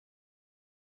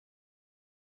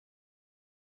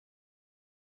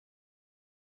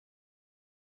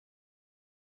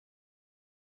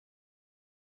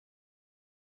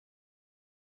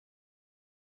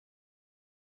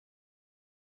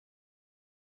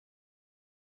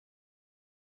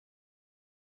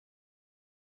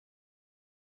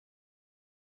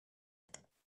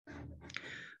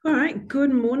All right,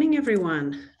 good morning,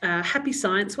 everyone. Happy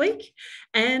Science Week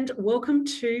and welcome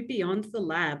to Beyond the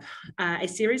Lab, a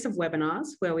series of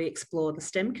webinars where we explore the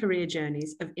STEM career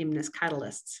journeys of IMNIS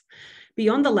Catalysts.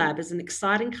 Beyond the Lab is an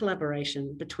exciting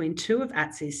collaboration between two of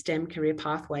ATSI's STEM Career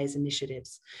Pathways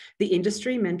initiatives, the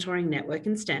Industry Mentoring Network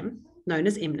in STEM, known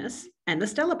as IMNIS, and the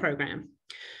STELR program.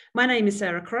 My name is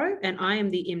Sarah Crowe and I am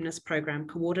the IMNIS Program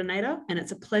Coordinator, and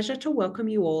it's a pleasure to welcome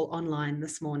you all online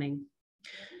this morning.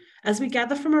 As we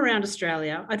gather from around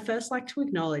Australia, I'd first like to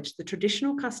acknowledge the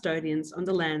traditional custodians on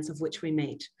the lands of which we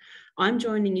meet. I'm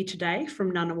joining you today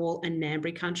from Ngunnawal and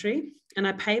Ngambri country, and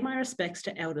I pay my respects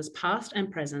to elders past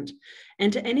and present,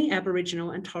 and to any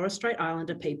Aboriginal and Torres Strait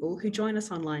Islander people who join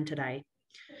us online today.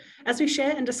 As we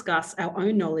share and discuss our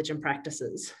own knowledge and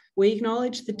practices, we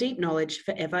acknowledge the deep knowledge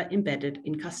forever embedded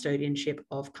in custodianship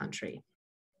of country.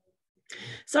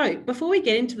 So before we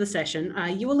get into the session,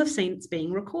 you will have seen it's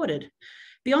being recorded.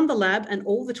 Beyond the Lab and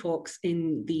all the talks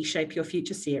in the Shape Your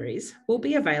Future series will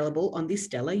be available on the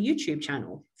STELR YouTube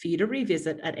channel for you to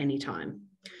revisit at any time.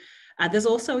 There's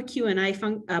also a Q&A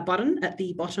button at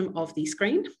the bottom of the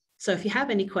screen. So if you have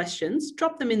any questions,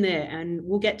 drop them in there and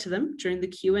we'll get to them during the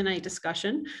Q&A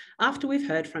discussion after we've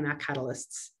heard from our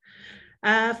catalysts.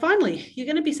 Finally, you're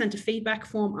going to be sent a feedback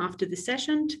form after this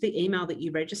session to the email that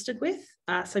you registered with.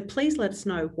 So please let us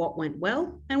know what went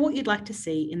well and what you'd like to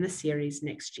see in the series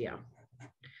next year.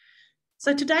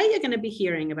 So today you're going to be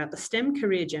hearing about the STEM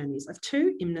career journeys of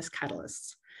two IMNIS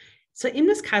Catalysts. So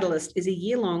IMNIS Catalyst is a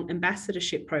year-long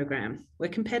ambassadorship program where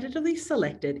competitively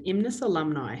selected IMNIS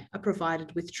alumni are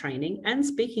provided with training and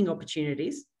speaking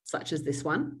opportunities, such as this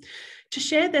one, to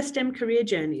share their STEM career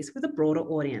journeys with a broader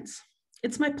audience.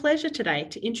 It's my pleasure today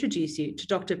to introduce you to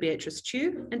Dr. Beatrice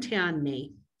Chiew and Tian Nie.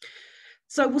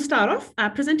 So we'll start off.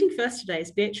 Presenting first today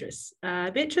is Beatrice.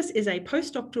 Beatrice is a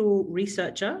postdoctoral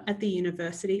researcher at the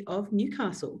University of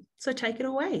Newcastle. So take it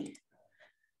away.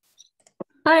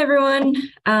 Hi, everyone.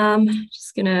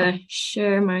 Just gonna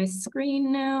share my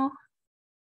screen now.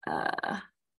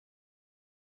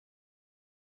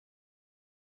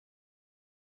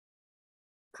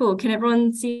 Cool, can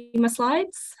everyone see my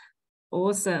slides?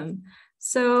 Awesome.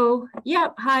 So yeah,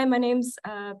 hi, my name's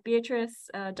Beatrice,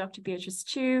 Dr. Beatrice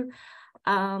Chiew.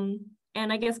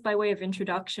 And I guess by way of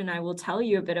introduction, I will tell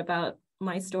you a bit about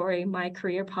my story, my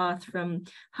career path from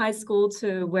high school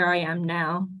to where I am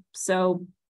now. So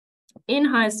in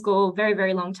high school, very,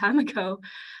 very long time ago,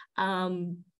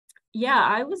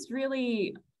 yeah,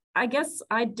 I guess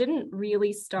I didn't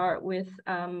really start with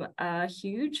a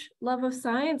huge love of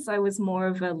science. I was more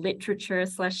of a literature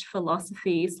 /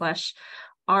 philosophy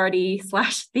 / arty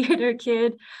 / theater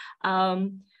kid.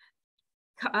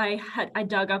 I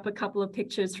dug up a couple of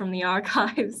pictures from the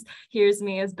archives. Here's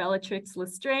me as Bellatrix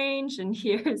Lestrange, and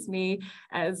here's me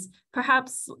as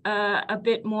perhaps a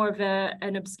bit more of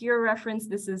an obscure reference.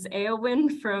 This is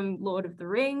Eowyn from Lord of the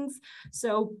Rings.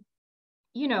 So,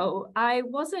 you know,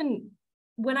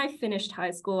 when I finished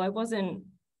high school, I wasn't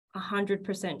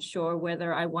 100% sure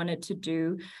whether I wanted to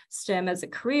do STEM as a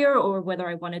career or whether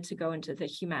I wanted to go into the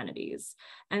humanities.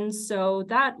 And so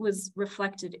that was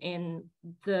reflected in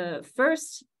the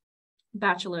first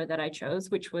bachelor that I chose,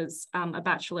 which was a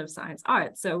Bachelor of Science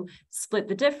Arts. So split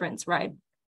the difference, right?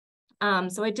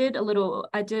 So I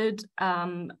did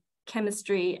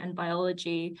chemistry and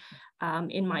biology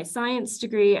in my science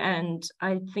degree, and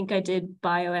I think I did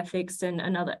bioethics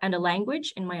and a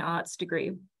language in my arts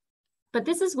degree. But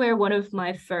this is where one of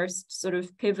my first sort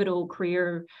of pivotal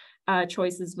career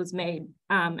choices was made.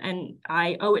 And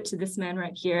I owe it to this man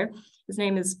right here. His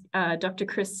name is Dr.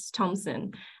 Chris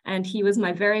Thompson, and he was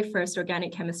my very first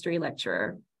organic chemistry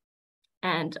lecturer.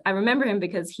 And I remember him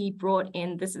because he brought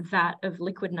in this vat of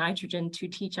liquid nitrogen to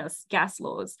teach us gas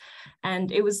laws. And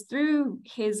it was through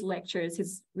his lectures,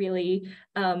 his really,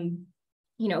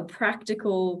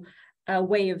 practical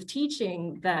way of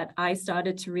teaching that I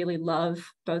started to really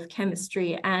love both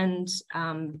chemistry and,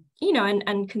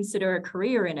 and consider a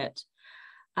career in it.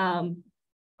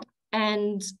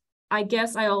 And I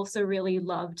guess I also really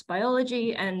loved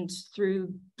biology, and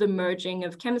through the merging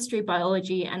of chemistry,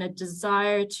 biology, and a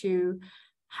desire to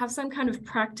have some kind of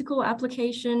practical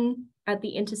application at the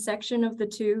intersection of the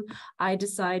two, I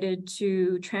decided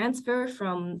to transfer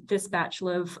from this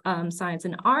Bachelor of Science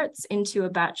and Arts into a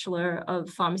Bachelor of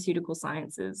Pharmaceutical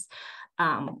Sciences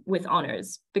with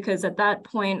honors. Because at that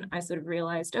point, I sort of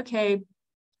realized, okay,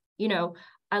 you know,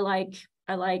 I like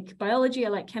biology, I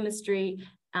like chemistry,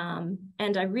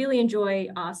 and I really enjoy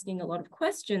asking a lot of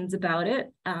questions about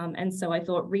it. And so I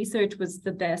thought research was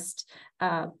the best,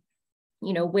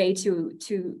 way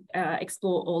to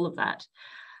explore all of that.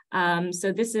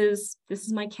 So this is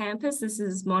my campus. This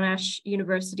is Monash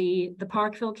University, the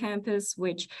Parkville campus,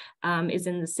 which is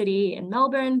in the city in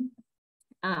Melbourne.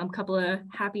 A couple of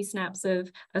happy snaps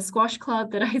of a squash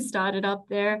club that I started up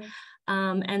there.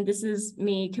 And this is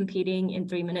me competing in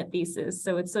 3-minute thesis.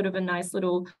 So it's sort of a nice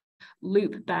little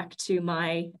loop back to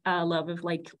my love of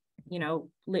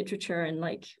literature and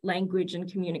language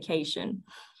and communication.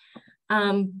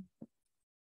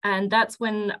 And that's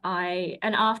when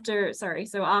after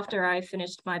I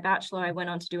finished my bachelor, I went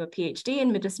on to do a PhD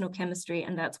in medicinal chemistry,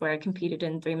 and that's where I competed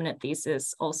in 3-minute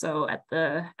thesis, also at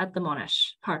the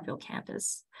Monash Parkville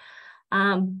campus.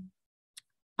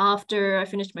 After I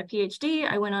finished my PhD,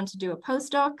 I went on to do a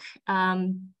postdoc,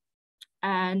 and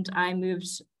I moved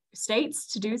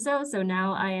states to do so. So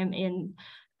now I am in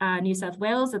New South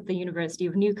Wales at the University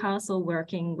of Newcastle,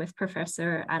 working with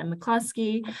Professor Adam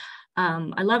McCluskey.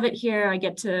 I love it here. I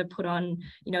get to put on,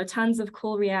 tons of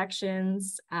cool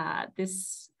reactions.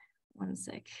 This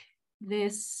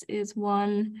is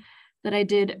one that I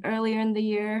did earlier in the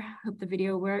year. Hope the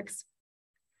video works.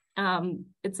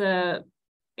 It's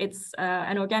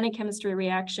an organic chemistry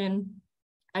reaction.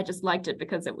 I just liked it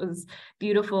because it was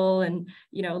beautiful and,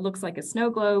 it looks like a snow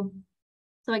globe.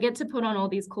 So I get to put on all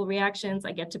these cool reactions.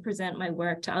 I get to present my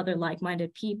work to other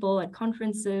like-minded people at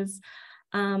conferences.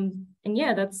 And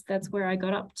yeah, that's where I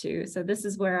got up to. So this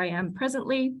is where I am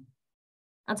presently.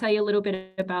 I'll tell you a little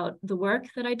bit about the work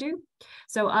that I do.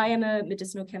 So I am a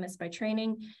medicinal chemist by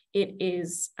training. It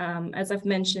is, as I've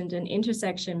mentioned, an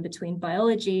intersection between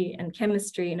biology and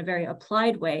chemistry in a very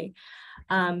applied way.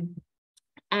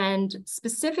 And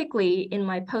specifically in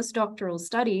my postdoctoral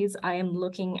studies, I am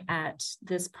looking at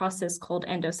this process called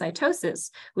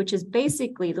endocytosis, which is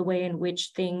basically the way in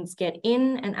which things get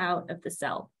in and out of the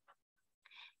cell.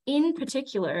 In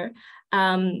particular,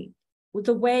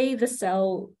 the way the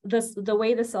cell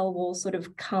wall sort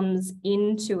of comes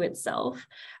into itself,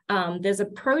 there's a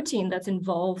protein that's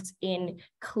involved in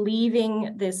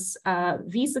cleaving this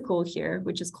vesicle here,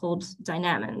 which is called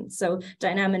dynamin. So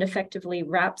dynamin effectively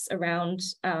wraps around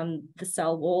the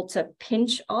cell wall to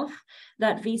pinch off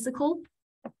that vesicle.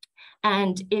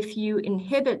 And if you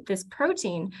inhibit this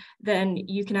protein, then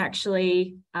you can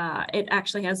actually, it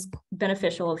actually has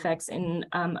beneficial effects in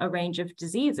a range of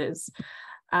diseases.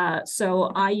 So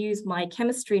I use my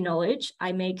chemistry knowledge.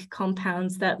 I make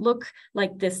compounds that look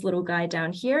like this little guy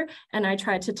down here, and I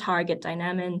try to target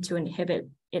dynamin to inhibit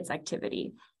its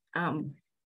activity. And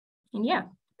yeah,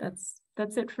 that's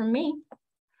it from me.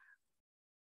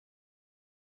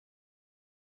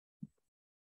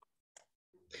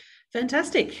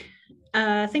 Fantastic.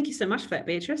 Thank you so much for that,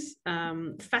 Beatrice.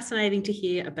 Fascinating to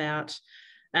hear about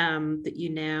that you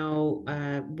now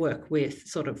work with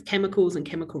sort of chemicals and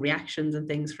chemical reactions and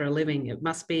things for a living. It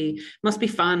must be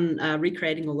fun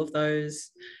recreating all of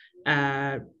those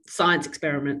science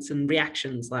experiments and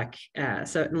reactions. Like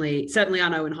certainly I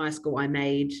know in high school I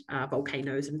made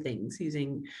volcanoes and things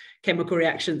using chemical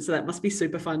reactions, so that must be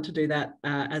super fun to do that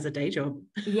as a day job.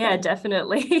 Yeah,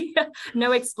 definitely.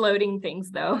 No exploding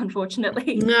things though,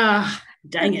 unfortunately. Ah,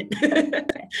 dang it.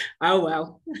 Oh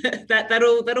well,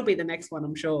 that'll be the next one,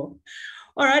 I'm sure.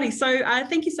 Alrighty, so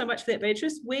thank you so much for that,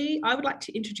 Beatrice. I would like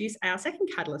to introduce our second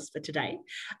catalyst for today,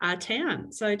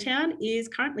 Tian. So Tian is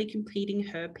currently completing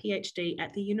her PhD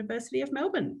at the University of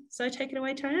Melbourne. So take it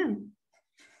away, Tian.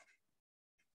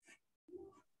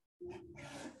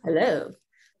 Hello.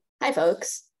 Hi,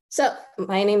 folks. So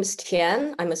my name is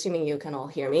Tian. I'm assuming you can all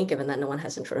hear me, given that no one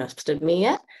has interrupted me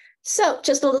yet. So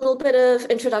just a little bit of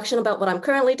introduction about what I'm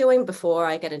currently doing before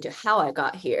I get into how I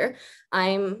got here.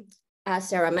 I'm, as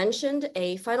Sarah mentioned,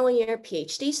 a final year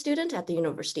PhD student at the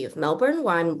University of Melbourne,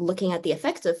 where I'm looking at the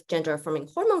effects of gender-affirming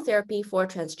hormone therapy for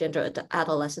transgender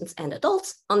adolescents and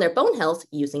adults on their bone health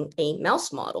using a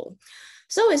mouse model.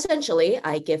 So essentially,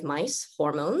 I give mice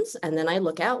hormones, and then I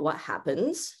look at what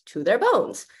happens to their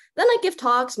bones. Then I give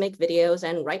talks, make videos,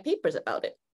 and write papers about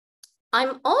it.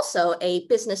 I'm also a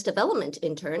business development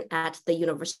intern at the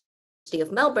University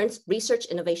of Melbourne's Research,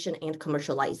 Innovation, and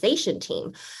Commercialization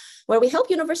team, where we help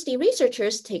university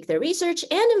researchers take their research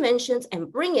and inventions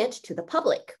and bring it to the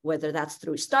public, whether that's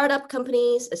through startup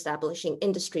companies, establishing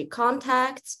industry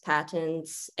contacts,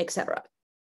 patents, etc.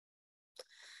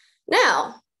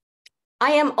 Now,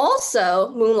 I am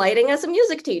also moonlighting as a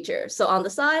music teacher. So on the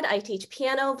side, I teach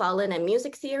piano, violin, and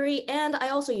music theory, and I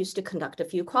also used to conduct a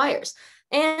few choirs.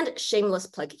 And shameless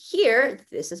plug here,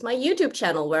 this is my YouTube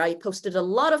channel where I posted a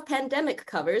lot of pandemic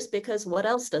covers, because what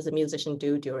else does a musician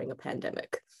do during a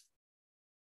pandemic?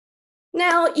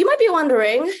 Now, you might be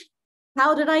wondering,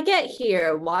 how did I get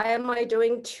here? Why am I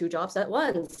doing 2 jobs at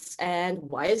once? And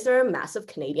why is there a massive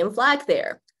Canadian flag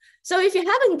there? So if you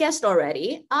haven't guessed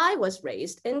already, I was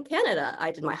raised in Canada.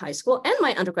 I did my high school and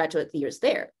my undergraduate years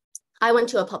there. I went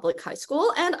to a public high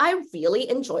school and I really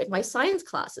enjoyed my science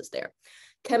classes there.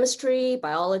 Chemistry,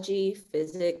 biology,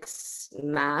 physics,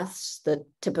 maths, the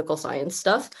typical science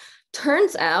stuff.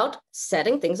 Turns out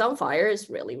setting things on fire is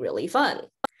really, really fun.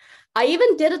 I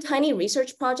even did a tiny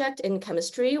research project in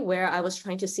chemistry where I was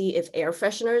trying to see if air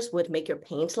fresheners would make your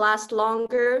paint last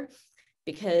longer,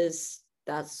 because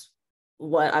that's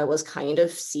what I was kind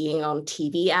of seeing on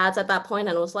TV ads at that point.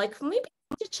 And I was like, maybe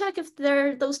I need to check if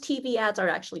those TV ads are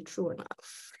actually true or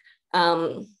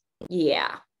not.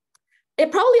 Yeah.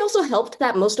 It probably also helped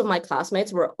that most of my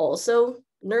classmates were also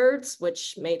nerds,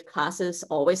 which made classes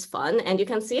always fun. And you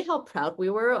can see how proud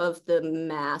we were of the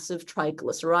massive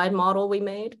triglyceride model we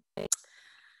made.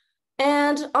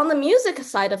 And on the music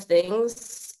side of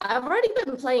things, I've already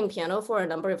been playing piano for a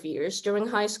number of years during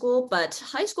high school, but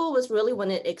high school was really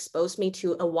when it exposed me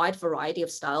to a wide variety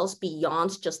of styles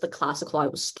beyond just the classical I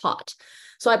was taught.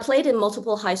 So I played in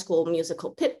multiple high school musical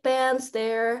pit bands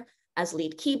there as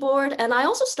lead keyboard, and I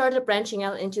also started branching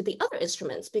out into the other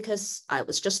instruments because I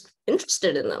was just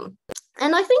interested in them.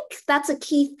 And I think that's a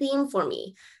key theme for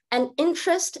me, an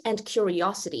interest and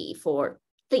curiosity for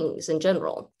things in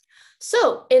general.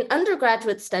 So in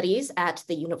undergraduate studies at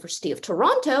the University of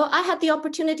Toronto, I had the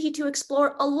opportunity to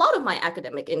explore a lot of my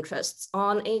academic interests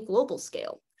on a global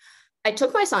scale. I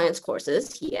took my science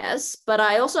courses, yes, but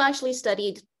I also actually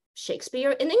studied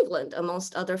Shakespeare in England,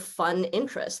 amongst other fun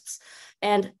interests.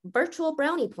 And virtual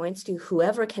brownie points to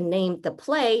whoever can name the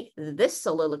play this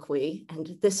soliloquy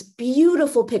and this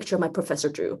beautiful picture my professor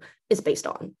drew is based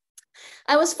on.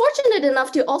 I was fortunate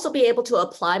enough to also be able to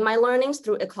apply my learnings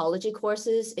through ecology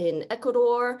courses in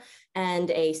Ecuador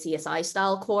and a CSI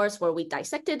style course where we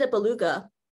dissected a beluga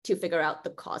to figure out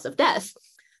the cause of death.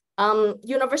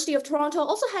 University of Toronto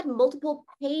also had multiple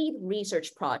paid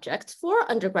research projects for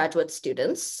undergraduate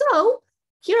students. So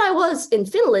here I was in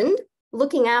Finland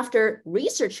looking after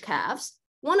research calves,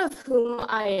 one of whom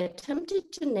I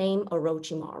attempted to name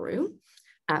Orochimaru,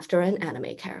 after an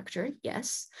anime character,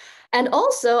 yes. And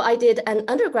also I did an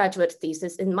undergraduate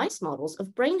thesis in mice models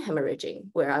of brain hemorrhaging,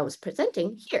 where I was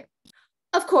presenting here.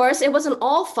 Of course, it wasn't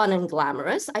all fun and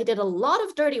glamorous. I did a lot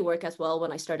of dirty work as well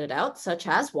when I started out, such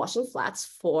as washing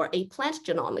flats for a plant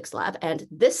genomics lab, and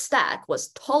this stack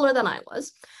was taller than I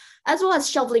was, as well as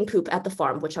shoveling poop at the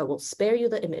farm, which I will spare you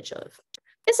the image of.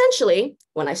 Essentially,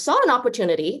 when I saw an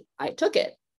opportunity, I took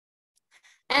it.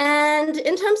 And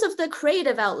in terms of the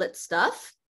creative outlet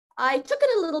stuff, I took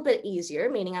it a little bit easier,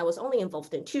 meaning I was only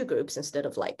involved in 2 groups instead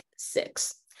of like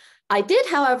 6. I did,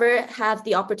 however, have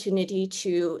the opportunity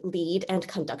to lead and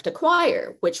conduct a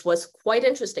choir, which was quite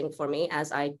interesting for me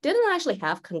as I didn't actually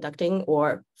have conducting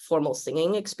or formal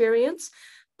singing experience,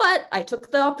 but I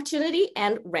took the opportunity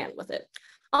and ran with it.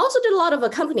 I also did a lot of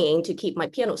accompanying to keep my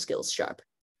piano skills sharp.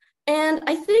 And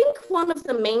I think one of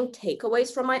the main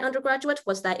takeaways from my undergraduate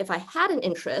was that if I had an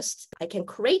interest, I can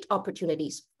create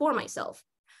opportunities for myself.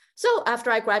 So after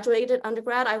I graduated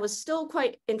undergrad, I was still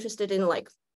quite interested in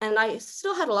and I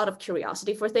still had a lot of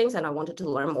curiosity for things and I wanted to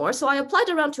learn more. So I applied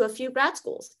around to a few grad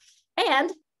schools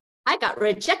and I got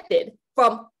rejected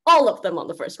from all of them on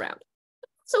the first round.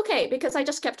 It's okay because I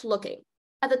just kept looking.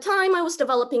 At the time, I was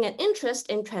developing an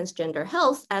interest in transgender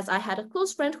health as I had a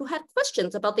close friend who had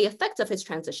questions about the effects of his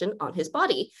transition on his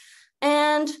body.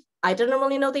 And I didn't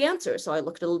really know the answer. So I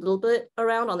looked a little bit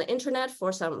around on the internet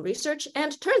for some research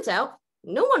and turns out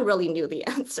no one really knew the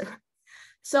answer.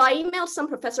 So I emailed some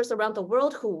professors around the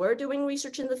world who were doing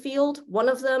research in the field. One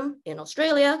of them in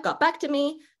Australia got back to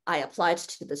me. I applied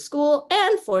to the school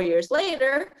and 4 years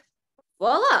later,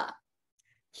 voila.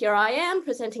 Here I am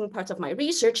presenting parts of my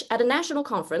research at a national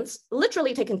conference,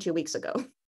 literally taken 2 weeks ago.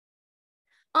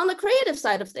 On the creative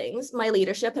side of things, my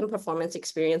leadership and performance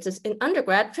experiences in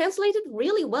undergrad translated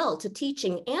really well to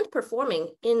teaching and performing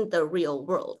in the real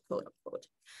world, quote unquote.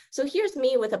 So here's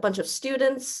me with a bunch of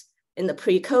students in the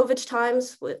pre-COVID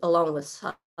times, along with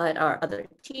our other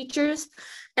teachers.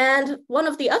 And one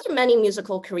of the other many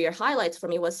musical career highlights for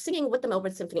me was singing with the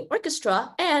Melbourne Symphony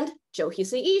Orchestra and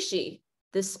Jouhisa Ishii,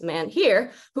 this man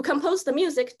here, who composed the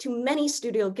music to many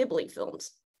Studio Ghibli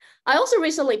films. I also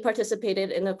recently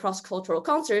participated in a cross-cultural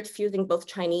concert fusing both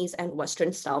Chinese and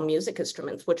Western style music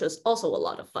instruments, which was also a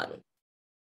lot of fun.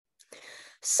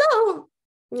 So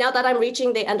now that I'm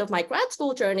reaching the end of my grad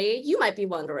school journey, you might be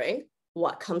wondering,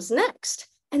 what comes next?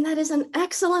 And that is an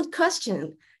excellent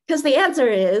question, because the answer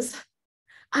is,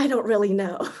 I don't really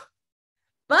know.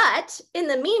 But in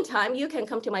the meantime, you can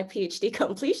come to my PhD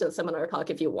completion seminar talk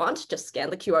if you want. Just scan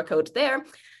the QR code there.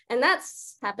 And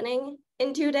that's happening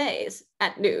in 2 days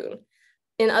at noon.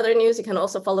 In other news, you can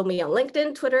also follow me on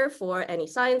LinkedIn, Twitter for any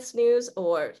science news,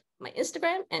 or my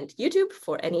Instagram and YouTube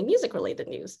for any music-related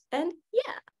news. And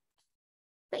yeah,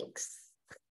 thanks.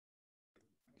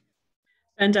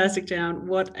 Fantastic, Tian.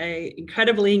 What a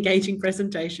incredibly engaging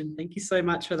presentation. Thank you so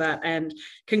much for that. And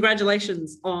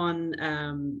congratulations on,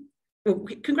 well,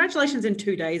 congratulations in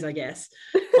 2 days, I guess,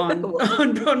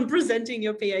 on presenting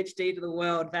your PhD to the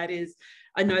world. That is,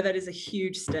 I know that is a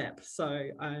huge step. So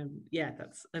yeah,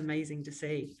 that's amazing to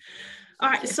see. All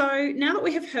right, so now that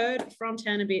we have heard from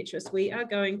Tian and Beatrice, we are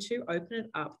going to open it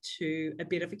up to a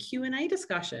bit of a Q&A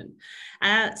discussion.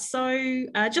 So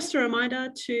just a reminder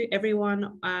to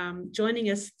everyone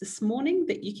joining us this morning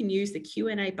that you can use the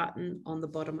Q&A button on the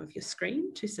bottom of your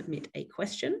screen to submit a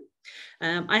question.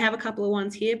 I have a couple of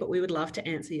ones here, but we would love to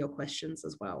answer your questions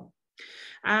as well.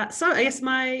 So I guess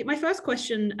my first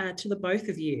question to the both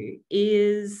of you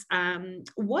is,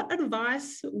 what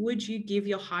advice would you give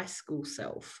your high school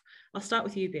self? I'll start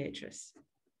with you, Beatrice.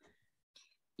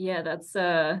 Yeah, that's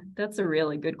a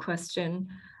really good question.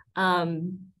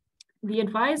 The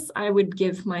advice I would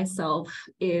give myself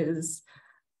is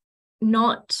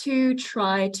not to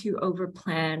try to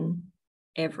overplan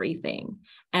everything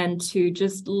and to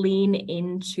just lean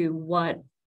into what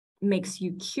makes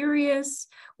you curious,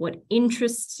 what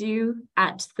interests you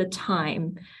at the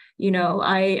time. You know,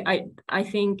 I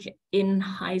think in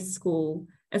high school,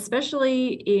 especially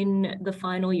in the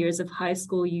final years of high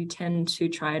school, you tend to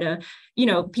try to, you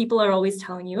know, people are always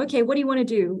telling you, okay, what do you want to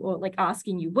do? Or like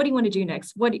asking you, what do you want to do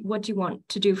next? What do you want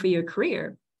to do for your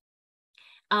career?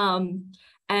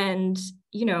 And,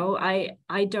 you know,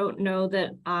 I don't know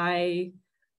that I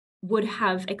would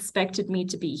have expected me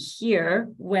to be here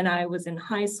when I was in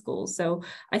high school. So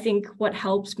I think what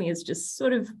helped me is just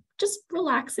sort of just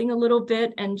relaxing a little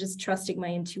bit and just trusting my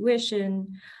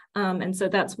intuition. And so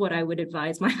that's what I would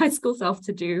advise my high school self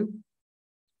to do.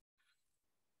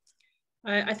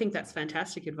 I think that's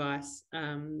fantastic advice.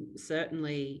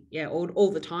 Certainly, yeah, all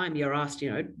the time you're asked,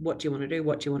 you know, what do you want to do?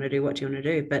 What do you want to do? What do you want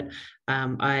to do? But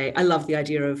I love the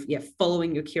idea of, yeah,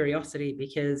 following your curiosity,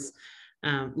 because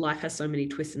life has so many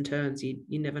twists and turns. You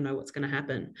never know what's going to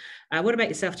happen. What about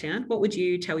yourself, Tian? What would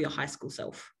you tell your high school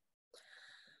self?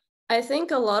 I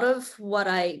think a lot of what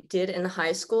I did in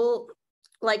high school,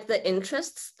 like the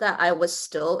interests that I was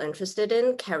still interested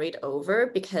in, carried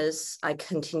over because I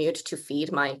continued to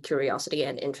feed my curiosity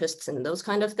and interests in those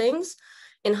kind of things.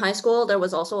 In high school, there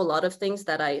was also a lot of things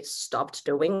that I stopped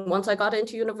doing once I got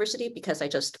into university because I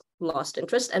just lost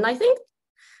interest. And I think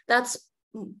that's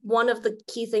one of the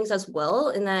key things as well,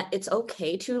 in that it's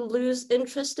okay to lose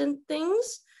interest in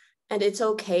things and it's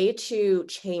okay to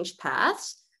change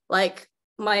paths. Like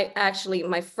my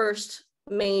first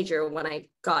major when I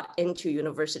got into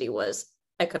university was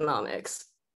economics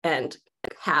and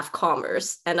half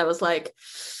commerce. And I was like,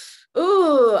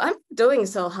 ooh, I'm doing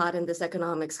so hot in this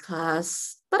economics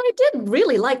class, but I did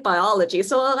really like biology.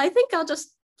 So I think I'll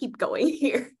just keep going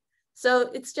here.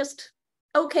 So it's just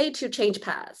okay to change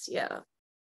paths. Yeah.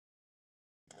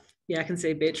 Yeah, I can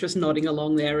see Beatrice nodding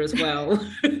along there as well.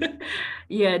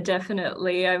 Yeah,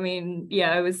 definitely. I mean,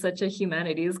 yeah, I was such a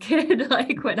humanities kid.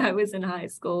 Like when I was in high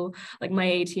school, like my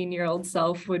 18-year-old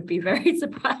self would be very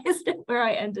surprised at where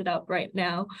I ended up right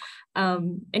now.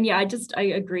 And yeah, I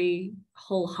agree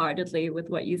wholeheartedly with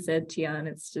what you said, Tian.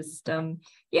 It's just,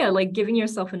 yeah, like giving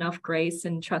yourself enough grace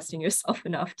and trusting yourself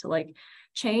enough to like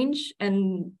change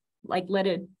and like let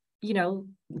it, you know,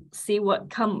 see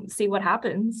what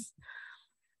happens.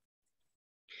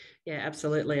 Yeah,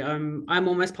 absolutely. I'm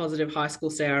almost positive high school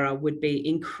Sarah would be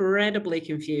incredibly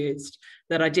confused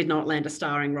that I did not land a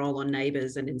starring role on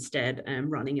Neighbours and instead am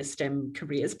running a STEM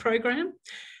careers program.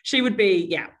 She would be,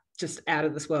 yeah, just out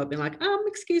of this world, being like,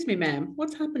 excuse me, ma'am,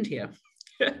 what's happened here?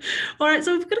 All right,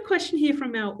 so we've got a question here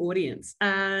from our audience.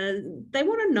 They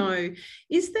want to know,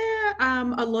 is there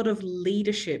a lot of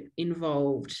leadership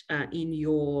involved in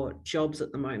your jobs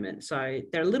at the moment? So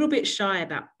they're a little bit shy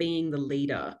about being the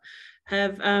leader.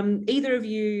 Have either of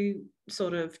you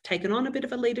sort of taken on a bit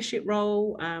of a leadership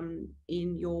role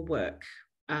in your work?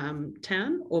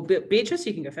 Tian or Beatrice,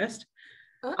 you can go first.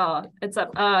 Oh, it's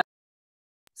up.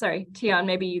 Sorry, Tian,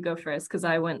 maybe you go first because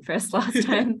I went first last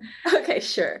time. Okay,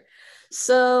 sure.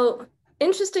 So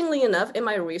interestingly enough, in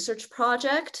my research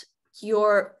project,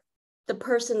 you're the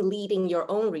person leading your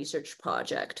own research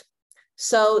project.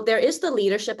 So there is the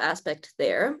leadership aspect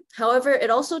there. However,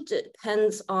 it also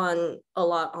depends a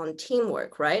lot on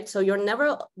teamwork, right? So you're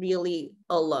never really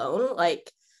alone.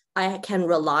 Like I can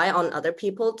rely on other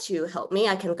people to help me.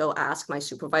 I can go ask my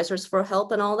supervisors for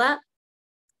help and all that.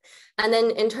 And then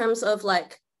in terms of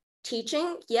like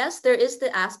teaching, yes, there is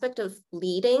the aspect of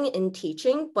leading in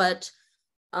teaching, but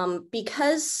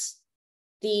because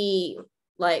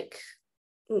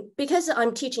because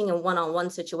I'm teaching in one-on-one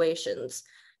situations,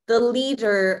 the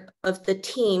leader of the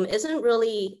team isn't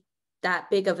really that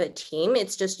big of a team.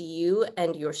 It's just you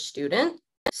and your student.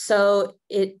 So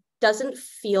it doesn't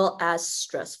feel as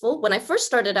stressful. When I first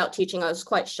started out teaching, I was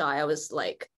quite shy. I was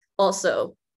like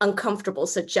also uncomfortable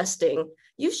suggesting,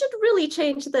 you should really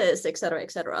change this, et cetera,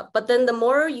 et cetera. But then the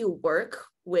more you work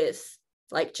with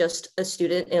like just a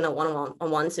student in a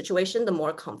one-on-one situation, the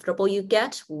more comfortable you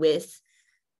get with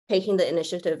taking the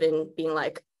initiative and being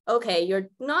like, okay, you're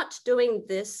not doing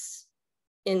this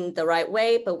in the right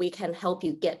way, but we can help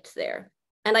you get there.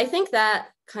 And I think that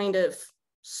kind of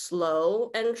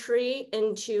slow entry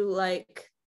into like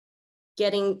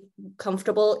getting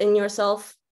comfortable in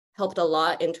yourself helped a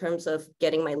lot in terms of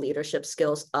getting my leadership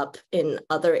skills up in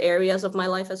other areas of my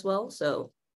life as well.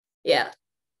 So yeah,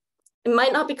 it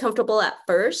might not be comfortable at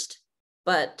first,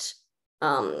 but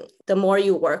the more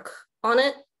you work on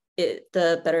it,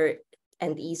 the better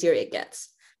and easier it gets.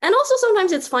 And also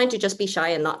sometimes it's fine to just be shy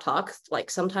and not talk.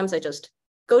 Like sometimes I just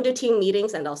go to team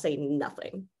meetings and I'll say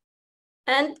nothing.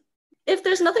 And if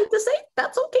there's nothing to say,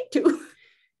 that's okay too.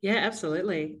 Yeah,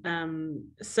 absolutely.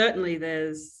 Certainly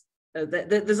there's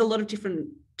a lot of different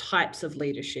types of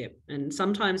leadership. And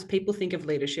sometimes people think of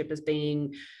leadership as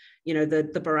being, you know, the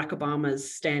Barack Obamas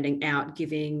standing out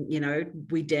giving, you know,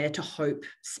 we dare to hope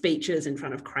speeches in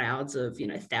front of crowds of, you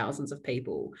know, thousands of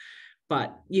people.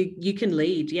 But you can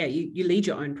lead, yeah, you lead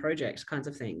your own project kinds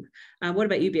of thing. What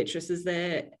about you, Beatrice? Is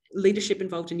there leadership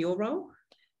involved in your role?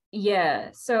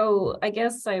 Yeah, so I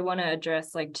guess I want to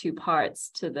address like two parts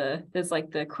to there's like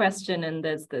the question and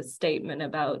there's the statement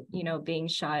about, you know, being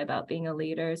shy about being a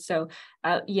leader. So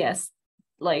yes,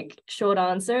 like short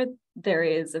answer, there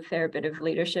is a fair bit of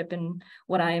leadership in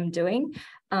what I am doing.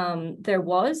 There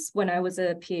was when I was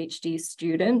a PhD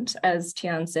student, as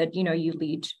Tian said, you know, you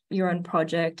lead your own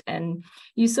project and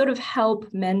you sort of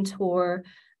help mentor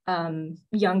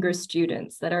younger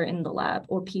students that are in the lab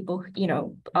or people, you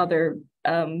know, other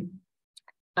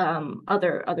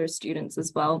students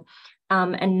as well.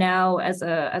 And now as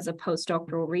a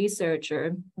postdoctoral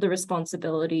researcher, the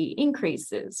responsibility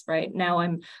increases, right? Now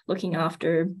I'm looking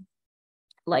after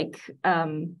like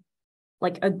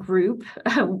a group,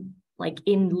 like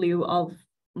in lieu of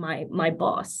my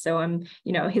boss. So I'm,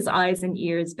 you know, his eyes and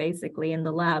ears basically in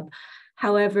the lab.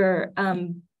 However,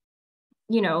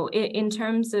 you know, in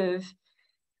terms of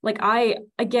like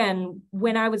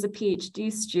when I was a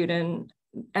PhD student,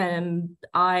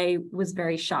 I was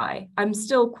very shy. I'm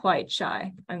still quite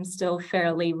shy. I'm still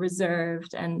fairly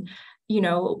reserved and, you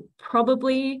know,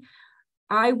 probably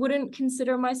I wouldn't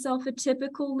consider myself a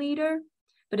typical leader.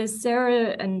 But as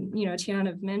Sarah and, you know, Tian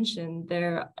have mentioned,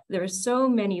 there are so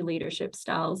many leadership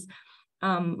styles.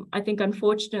 I think,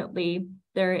 unfortunately,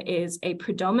 there is a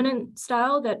predominant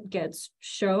style that gets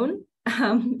shown,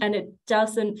 and it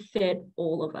doesn't fit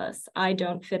all of us. I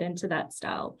don't fit into that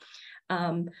style.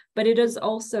 But it is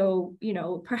also, you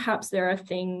know, perhaps there are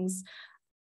things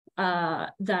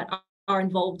that are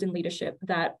involved in leadership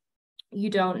that you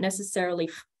don't necessarily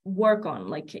work on.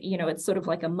 Like, you know, it's sort of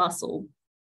like a muscle.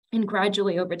 And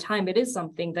gradually over time, it is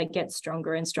something that gets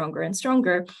stronger and stronger and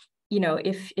stronger, you know,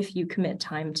 if you commit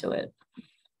time to it.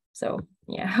 So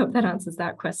yeah, I hope that answers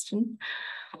that question.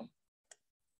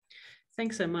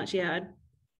 Thanks so much. Yeah,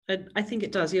 I think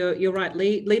it does. You're right.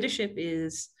 Leadership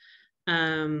is,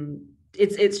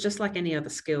 it's just like any other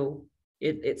skill.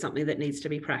 It's something that needs to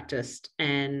be practiced.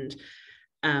 And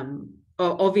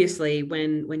obviously,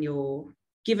 when you're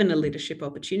given a leadership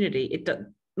opportunity,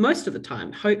 most of the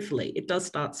time, hopefully, it does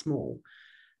start small.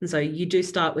 And so you do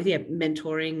start with,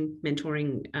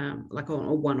 mentoring like a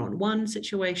one-on-one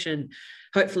situation.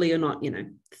 Hopefully you're not, you know,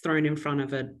 thrown in front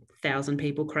of 1,000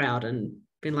 people crowd and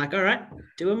been like, all right,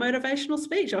 do a motivational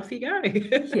speech, off you go.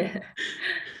 Yeah.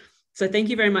 So thank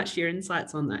you very much for your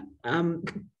insights on that.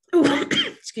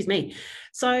 Excuse me.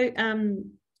 So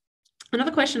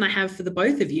another question I have for the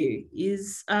both of you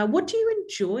is, what do you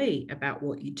enjoy about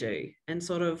what you do, and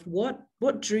sort of what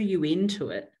drew you into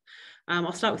it?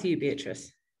 I'll start with you,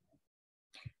 Beatrice.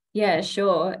 Yeah,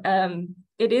 sure.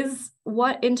 It is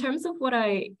in terms of what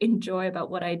I enjoy about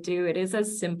what I do, it is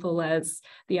as simple as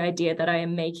the idea that I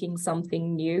am making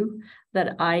something new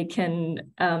that I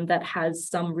can, that has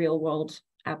some real world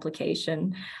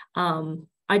application.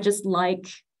 I just like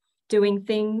doing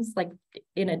things like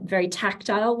in a very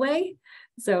tactile way.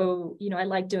 So, you know, I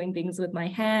like doing things with my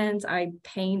hands. I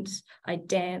paint, I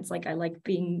dance, like I like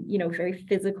being, you know, very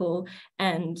physical.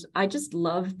 And I just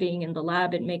love being in the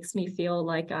lab. It makes me feel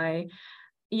like I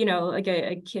you know, like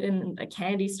a kid in a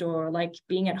candy store, or like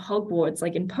being at Hogwarts,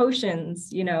 like in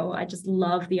potions, you know, I just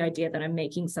love the idea that I'm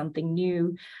making something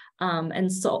new.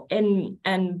 And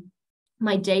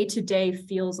my day-to-day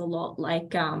feels a lot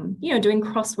like, you know, doing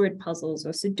crossword puzzles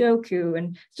or Sudoku,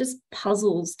 and just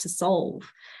puzzles to solve.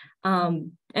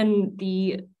 And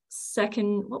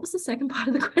what was the second part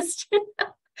of the question?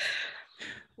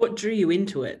 What drew you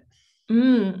into it?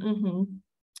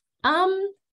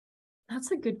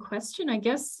 That's a good question. I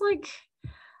guess like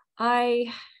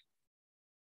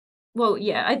well,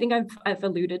 yeah, I think I've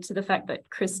alluded to the fact that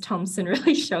Chris Thompson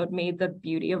really showed me the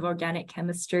beauty of organic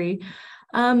chemistry.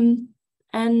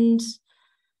 And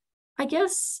I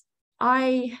guess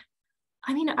I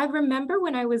mean, I remember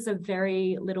when I was a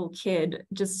very little kid,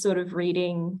 just sort of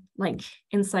reading like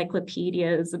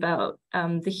encyclopedias about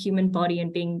the human body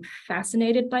and being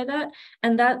fascinated by that.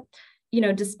 And that, you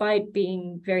know, despite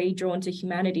being very drawn to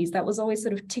humanities, that was always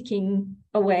sort of ticking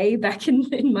away back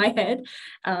in my head.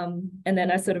 And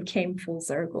then I sort of came full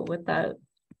circle with that.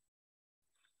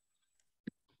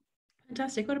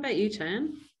 Fantastic. What about you,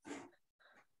 Tian?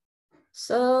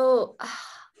 So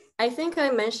I think I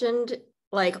mentioned,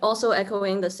 like, also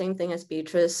echoing the same thing as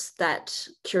Beatrice, that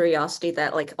curiosity,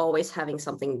 that like always having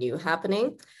something new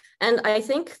happening. And I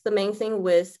think the main thing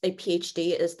with a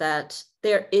PhD is that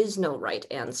there is no right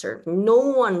answer. No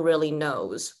one really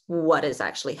knows what is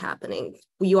actually happening.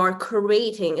 You are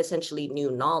creating essentially new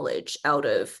knowledge out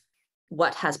of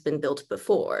what has been built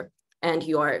before. And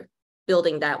you are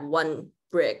building that one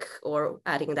brick or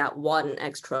adding that one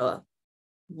extra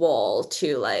wall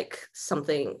to like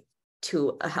something,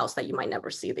 to a house that you might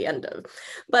never see the end of.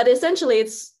 But essentially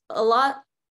it's a lot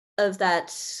of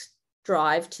that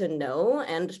drive to know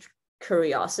and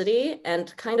curiosity,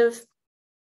 and kind of,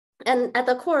 and at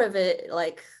the core of it,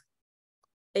 like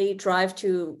a drive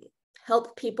to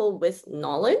help people with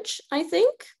knowledge, I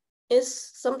think,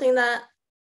 is something that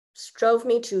drove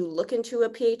me to look into a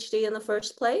PhD in the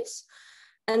first place.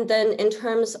 And then in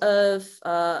terms of,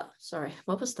 sorry,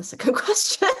 what was the second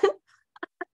question?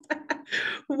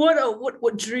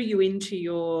 What drew you into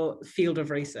your field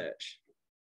of research?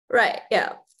 Right,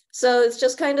 yeah. So it's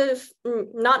just kind of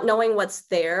not knowing what's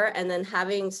there, and then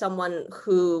having someone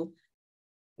who,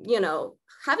 you know,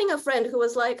 having a friend who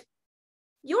was like,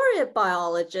 you're a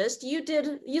biologist,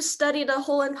 you studied a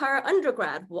whole entire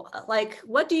undergrad, like,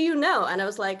 what do you know? And I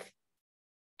was like,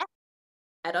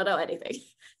 I don't know anything.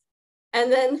 And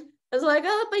then I was like,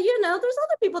 oh, but you know, there's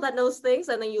other people that knows things.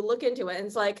 And then you look into it and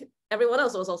it's like, everyone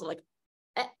else was also like,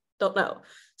 don't know.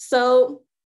 So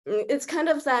it's kind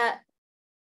of that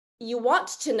you want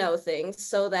to know things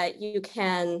so that you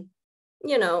can,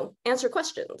 you know, answer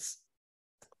questions.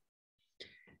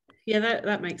 Yeah,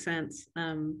 that makes sense.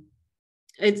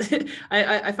 It's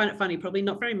I find it funny. Probably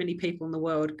not very many people in the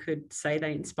world could say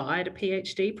they inspired a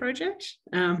PhD project,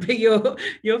 but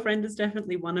your friend is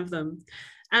definitely one of them.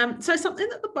 So something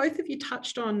that the both of you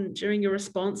touched on during your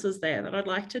responses there that I'd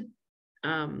like to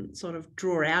sort of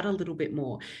draw out a little bit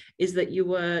more is that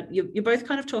you're both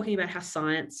kind of talking about how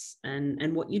science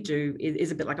and what you do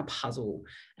is a bit like a puzzle,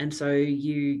 and so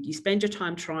you spend your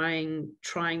time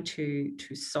trying to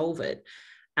solve it.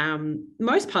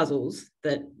 Most puzzles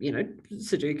that, you know,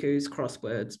 Sudokus,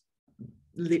 crosswords,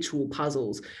 literal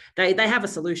puzzles, they have a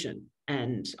solution.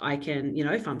 And I can, you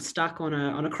know, if I'm stuck on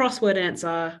a crossword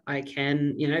answer, I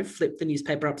can, you know, flip the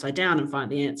newspaper upside down and find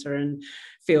the answer and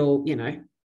feel, you know,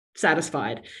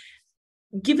 satisfied.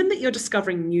 Given that you're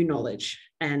discovering new knowledge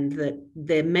and that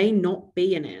there may not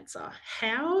be an answer,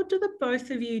 how do the both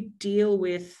of you deal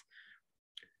with,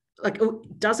 like,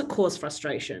 does it cause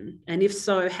frustration? And if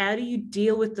so, how do you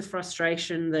deal with the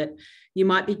frustration that you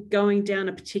might be going down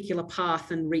a particular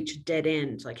path and reach a dead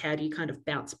end? Like, how do you kind of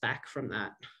bounce back from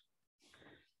that?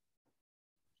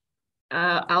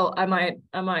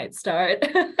 I might start.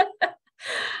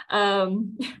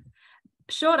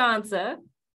 Short answer,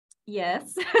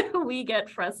 yes, we get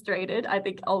frustrated. I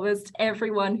think almost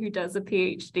everyone who does a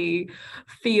PhD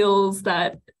feels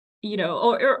that, you know,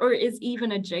 or is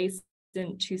even adjacent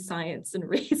to science and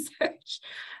research,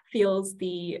 feels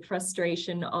the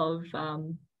frustration of,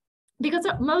 because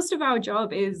most of our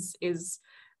job is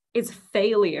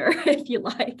failure, if you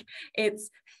like. It's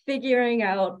figuring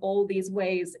out all these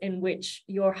ways in which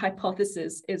your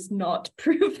hypothesis is not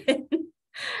proven.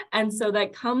 And so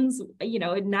that comes, you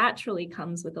know, it naturally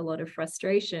comes with a lot of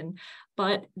frustration,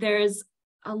 but there's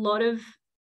a lot of,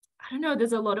 I don't know,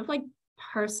 there's a lot of like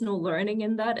personal learning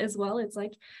in that as well. It's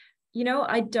like, you know,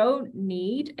 I don't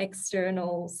need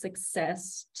external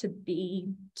success to be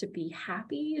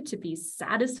happy, to be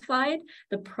satisfied.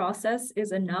 The process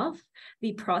is enough.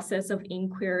 The process of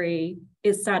inquiry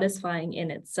is satisfying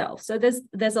in itself. So there's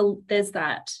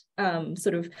that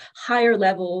sort of higher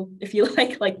level, if you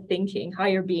like thinking,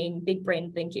 higher being, big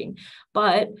brain thinking.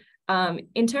 But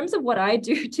in terms of what I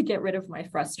do to get rid of my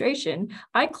frustration,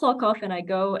 I clock off and I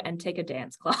go and take a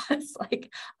dance class. Like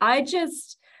I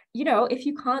just, you know, if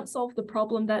you can't solve the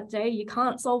problem that day, you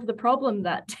can't solve the problem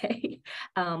that day.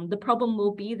 The problem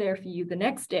will be there for you the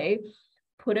next day.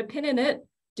 Put a pin in it,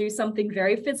 do something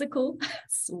very physical,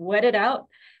 sweat it out,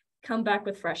 come back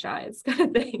with fresh eyes, kind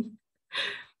of thing.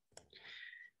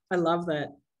 I love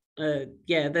that.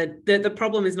 Yeah, the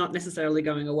problem is not necessarily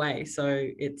going away. So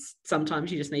it's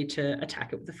sometimes you just need to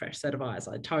attack it with a fresh set of eyes.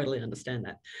 I totally understand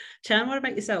that. Tian, what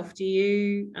about yourself? Do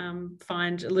you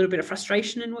find a little bit of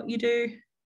frustration in what you do?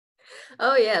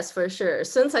 Oh, yes, for sure.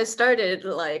 Since I started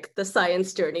like the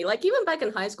science journey, like even back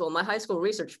in high school, my high school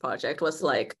research project was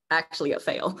like actually a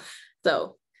fail.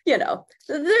 So, you know,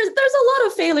 there's a lot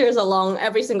of failures along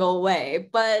every single way,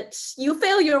 but you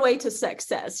fail your way to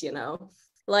success, you know.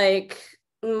 Like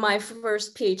my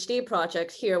first PhD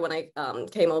project here when I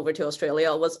came over to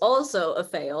Australia was also a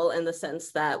fail in the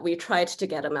sense that we tried to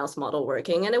get a mouse model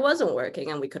working and it wasn't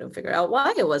working and we couldn't figure out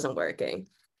why it wasn't working.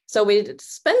 So we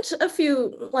spent a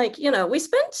few, like, you know, we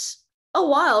spent a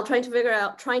while trying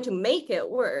to make it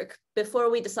work before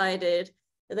we decided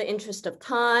in the interest of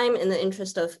time, in the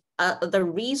interest of the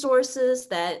resources,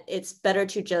 that it's better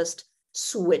to just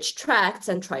switch tracks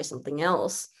and try something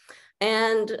else.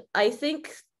 And I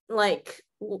think like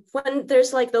when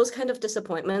there's like those kind of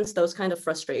disappointments, those kind of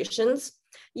frustrations,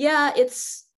 yeah,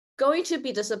 it's going to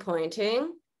be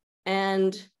disappointing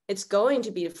and it's going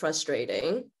to be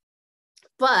frustrating.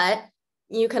 But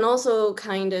you can also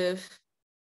kind of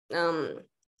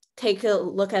take a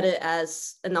look at it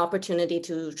as an opportunity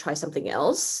to try something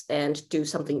else and do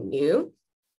something new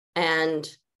and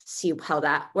see how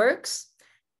that works.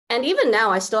 And even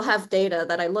now, I still have data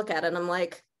that I look at and I'm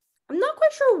like, I'm not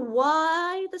quite sure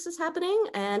why this is happening.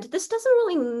 And this doesn't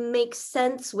really make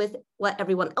sense with what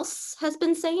everyone else has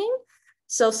been saying.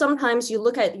 So sometimes you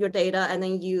look at your data and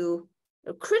then you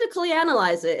critically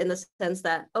analyze it in the sense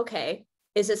that, okay,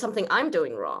 is it something I'm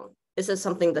doing wrong? Is it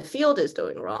something the field is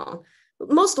doing wrong?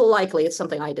 Most likely it's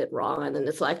something I did wrong. And then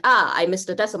it's like, I missed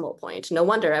a decimal point. No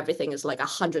wonder everything is like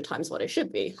 100 times what it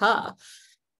should be. But,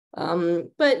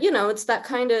 you know, it's that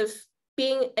kind of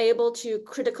being able to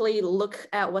critically look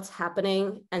at what's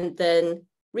happening and then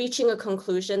reaching a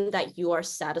conclusion that you are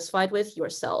satisfied with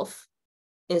yourself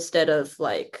instead of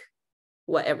like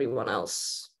what everyone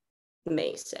else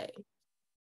may say.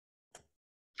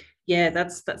 Yeah,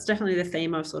 that's definitely the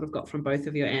theme I've sort of got from both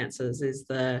of your answers, is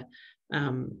the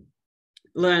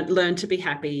learn to be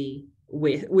happy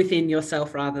within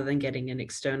yourself rather than getting an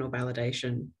external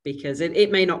validation, because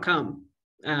it may not come.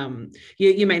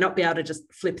 You may not be able to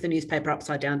just flip the newspaper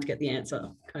upside down to get the answer,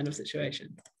 kind of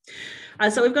situation.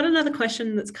 So we've got another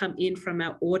question that's come in from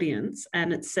our audience,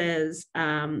 and it says,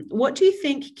 what do you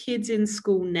think kids in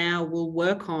school now will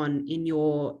work on in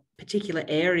your particular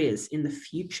areas in the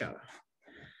future?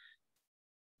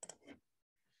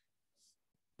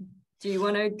 Do you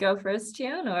want to go first,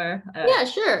 Tian, or? Yeah,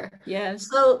 sure. Yeah.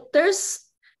 So there's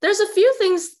a few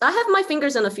things. I have my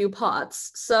fingers in a few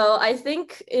pots. So I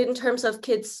think in terms of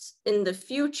kids in the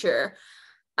future,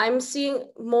 I'm seeing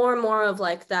more and more of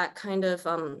like that kind of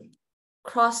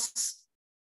what's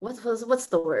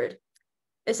the word?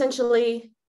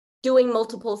 Essentially doing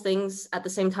multiple things at the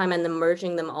same time and then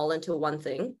merging them all into one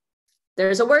thing.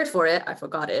 There's a word for it. I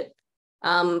forgot it.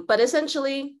 But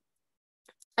essentially,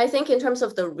 I think in terms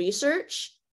of the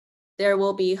research, there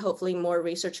will be hopefully more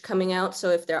research coming out. So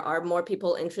if there are more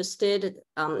people interested,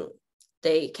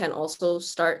 they can also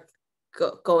start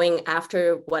going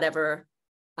after whatever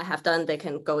I have done. They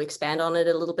can go expand on it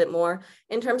a little bit more.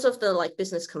 In terms of the like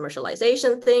business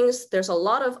commercialization things, there's a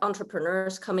lot of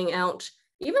entrepreneurs coming out,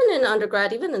 even in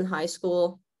undergrad, even in high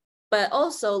school, but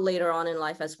also later on in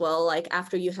life as well. Like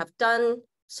after you have done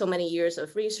so many years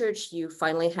of research, you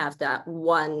finally have that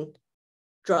one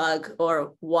drug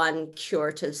or one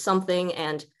cure to something.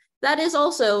 And that is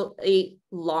also a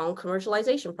long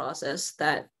commercialization process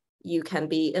that you can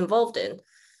be involved in.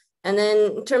 And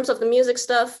then in terms of the music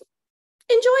stuff,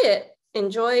 enjoy it.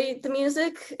 Enjoy the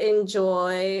music,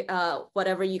 enjoy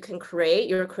whatever you can create,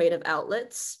 your creative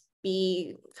outlets,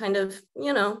 be kind of,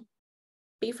 you know,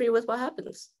 be free with what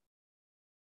happens.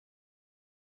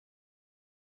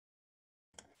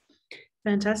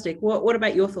 Fantastic. What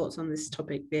about your thoughts on this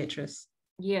topic, Beatrice?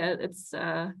 Yeah, it's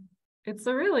It's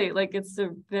a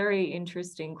very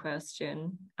interesting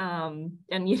question. And,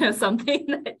 you know, something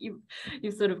that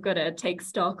you've sort of got to take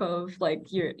stock of,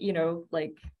 like your, you know,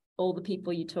 like all the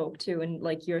people you talk to and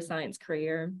like your science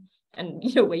career and,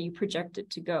 you know, where you project it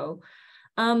to go.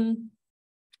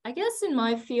 I guess in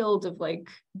my field of like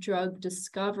drug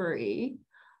discovery,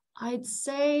 I'd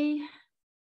say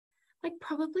like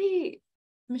probably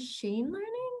machine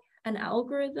learning and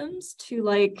algorithms to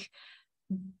like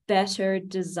better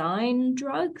design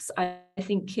drugs. I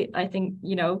think,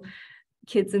 you know,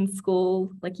 kids in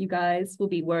school like you guys will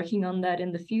be working on that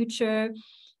in the future.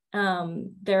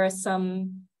 There are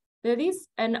these,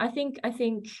 and I think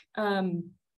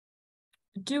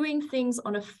doing things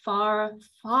on a far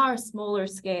smaller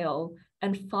scale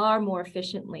and far more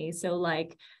efficiently. So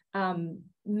like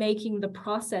making the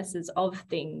processes of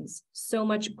things so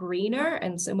much greener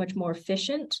and so much more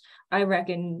efficient. I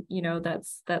reckon, you know,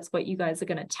 that's what you guys are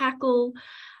going to tackle.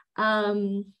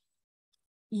 Yeah,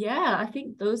 I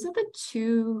think those are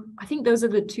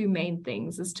the two main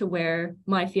things as to where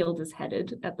my field is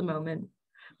headed at the moment.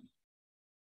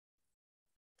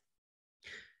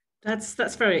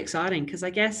 That's very exciting, because I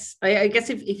guess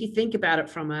if you think about it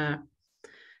from a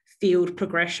field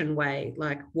progression way,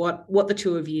 like what the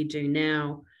two of you do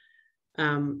now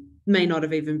may not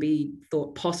have even been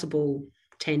thought possible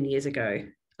 10 years ago.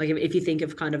 Like if you think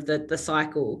of kind of the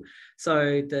cycle,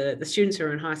 so the students who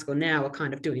are in high school now are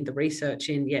kind of doing the research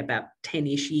in about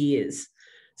 10-ish years.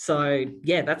 So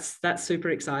yeah, that's super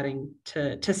exciting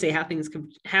to see how things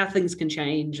can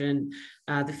change and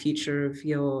the future of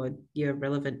your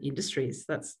relevant industries.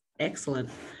 That's excellent.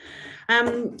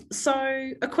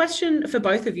 So a question for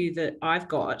both of you that I've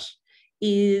got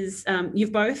is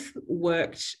you've both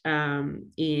worked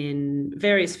in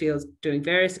various fields, doing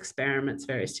various experiments,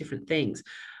 various different things.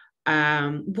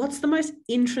 What's the most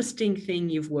interesting thing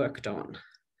you've worked on?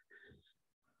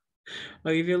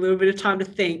 I'll give you a little bit of time to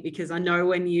think, because I know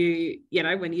when you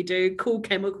do cool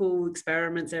chemical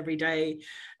experiments every day,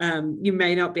 you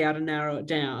may not be able to narrow it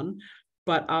down.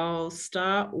 But I'll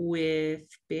start with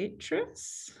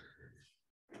Beatrice.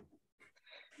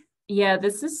 Yeah,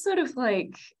 this is sort of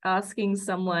like asking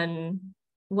someone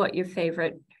what your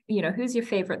favorite, you know, who's your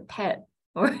favorite pet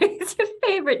or who's your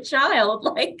favorite child?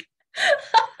 Like,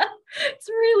 it's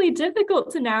really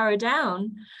difficult to narrow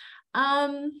down.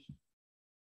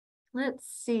 Let's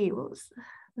see, what was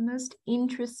the most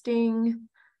interesting?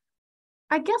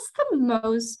 I guess the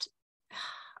most,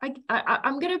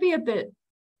 I'm going to be a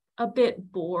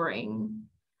bit boring.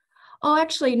 Oh,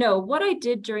 actually, no. What I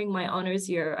did during my honors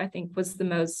year, I think, was the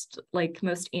most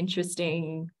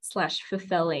interesting /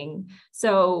 fulfilling.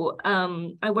 So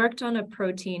I worked on a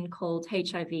protein called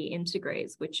HIV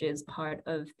integrase, which is part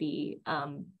of the,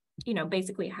 you know,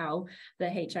 basically how the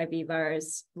HIV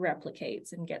virus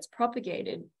replicates and gets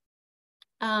propagated.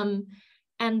 And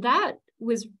that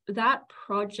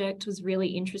project was really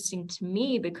interesting to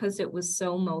me because it was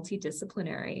so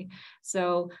multidisciplinary.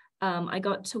 So I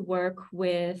got to work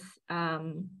with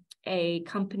a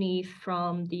company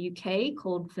from the UK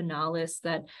called Venalis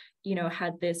that, you know,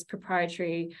 had this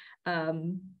proprietary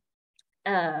like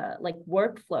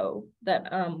workflow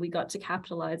that we got to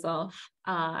capitalize off.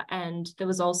 And there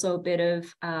was also a bit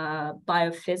of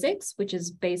biophysics, which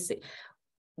is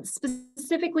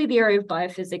specifically the area of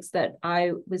biophysics that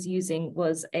I was using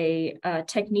was a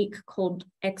technique called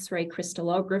X-ray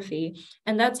crystallography.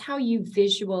 And that's how you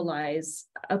visualize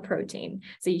a protein.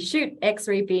 So you shoot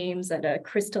X-ray beams at a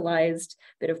crystallized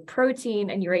bit of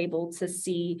protein, and you're able to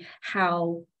see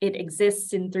how it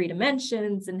exists in 3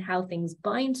 dimensions and how things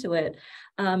bind to it.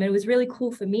 And it was really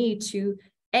cool for me to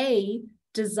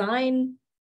design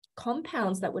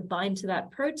compounds that would bind to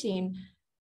that protein,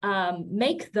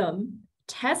 make them,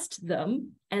 test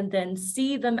them, and then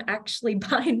see them actually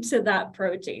bind to that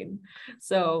protein.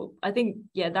 So I think,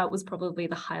 yeah, that was probably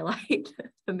the highlight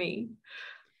for me.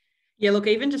 Yeah, look,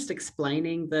 even just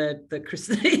explaining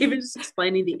even just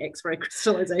explaining the X-ray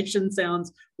crystallization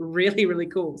sounds really, really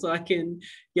cool. So I can,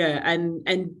 yeah,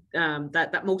 and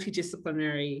that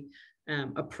multidisciplinary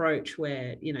approach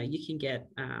where, you know, you can get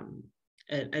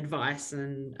advice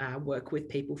and work with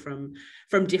people from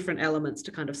different elements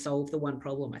to kind of solve the one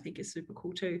problem, I think is super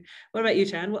cool too. What about you,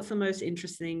 Tian? What's the most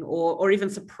interesting or even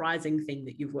surprising thing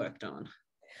that you've worked on?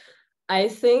 I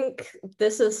think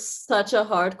this is such a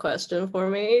hard question for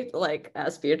me. Like,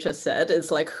 as Beatrice said,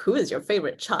 it's like, who is your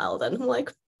favorite child? And I'm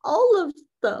like, all of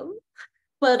them.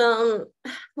 But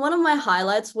one of my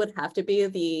highlights would have to be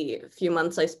the few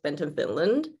months I spent in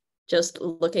Finland, just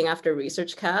looking after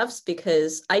research calves,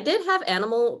 because I did have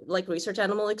research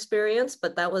animal experience,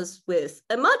 but that was with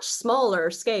a much smaller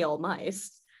scale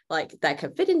mice. like that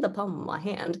can fit in the palm of my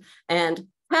hand, and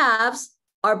calves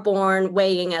are born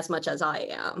weighing as much as I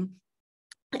am.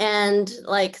 And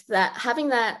like that, having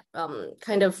that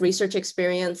kind of research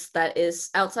experience that is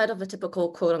outside of a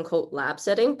typical quote unquote lab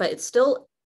setting, but it's still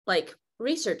like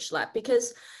research lab,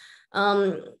 because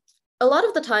a lot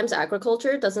of the times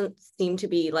agriculture doesn't seem to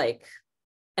be like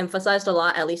emphasized a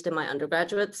lot, at least in my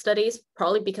undergraduate studies,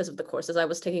 probably because of the courses I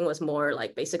was taking was more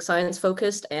like basic science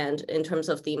focused. And in terms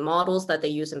of the models that they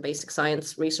use in basic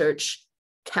science research,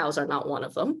 cows are not one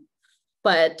of them.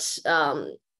 But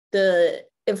the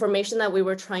information that we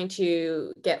were trying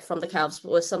to get from the cows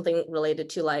was something related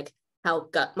to like how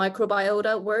gut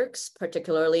microbiota works,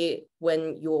 particularly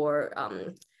when you're,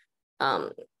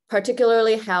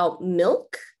 particularly how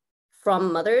milk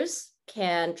from mothers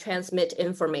can transmit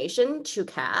information to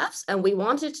calves. And we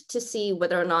wanted to see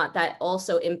whether or not that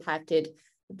also impacted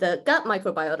the gut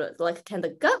microbiota. Like, can the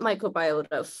gut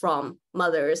microbiota from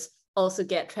mothers also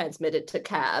get transmitted to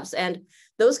calves? And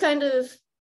those kind of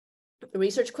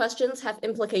research questions have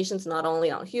implications not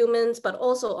only on humans, but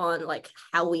also on like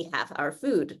how we have our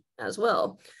food as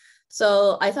well.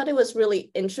 So I thought it was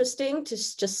really interesting to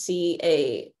just see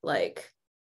a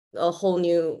whole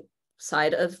new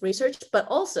side of research. But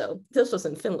also this was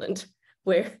in Finland,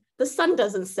 where the sun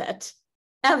doesn't set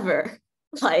ever.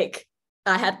 Like,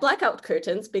 I had blackout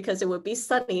curtains because it would be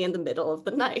sunny in the middle of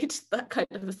the night, that kind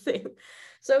of a thing.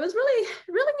 So it was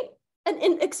really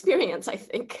an experience, I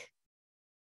think.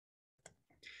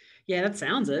 Yeah, that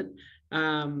sounds it.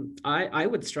 I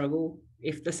would struggle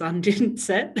if the sun didn't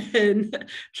set and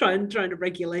trying to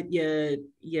regulate your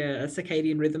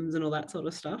circadian rhythms and all that sort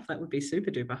of stuff. That would be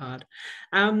super duper hard.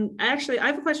 Actually, I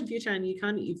have a question for you, Tian.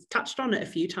 You've touched on it a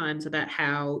few times about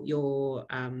how your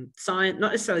science,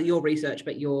 not necessarily your research,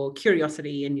 but your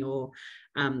curiosity and your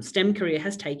STEM career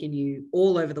has taken you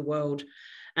all over the world.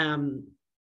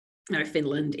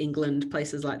 Finland, England,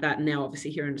 places like that, and now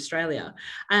obviously here in Australia.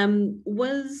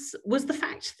 Was the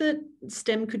fact that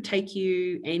STEM could take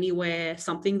you anywhere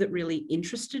something that really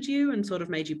interested you and sort of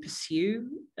made you pursue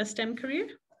a STEM career?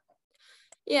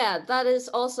 Yeah, that is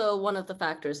also one of the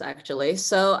factors, actually.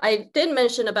 So I did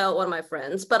mention about one of my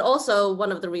friends, but also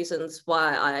one of the reasons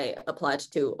why I applied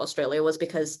to Australia was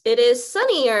because it is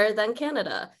sunnier than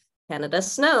Canada. Canada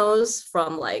snows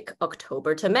from like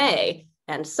October to May,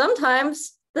 and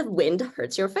sometimes the wind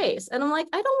hurts your face. And I'm like,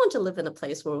 I don't want to live in a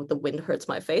place where the wind hurts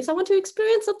my face. I want to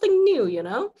experience something new, you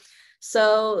know?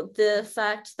 So the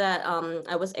fact that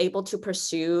I was able to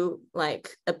pursue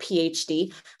like a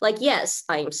PhD, like, yes,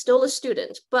 I'm still a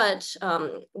student, but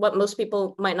what most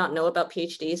people might not know about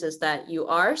PhDs is that you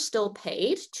are still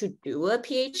paid to do a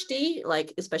PhD,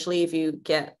 like, especially if you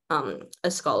get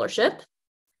a scholarship.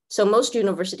 So most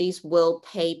universities will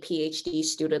pay PhD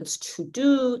students to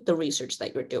do the research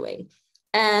that you're doing.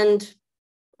 And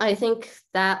I think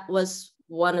that was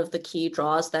one of the key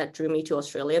draws that drew me to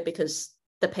Australia, because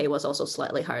the pay was also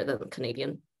slightly higher than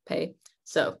Canadian pay.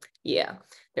 So yeah,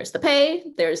 there's the pay,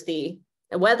 there's the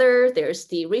weather, there's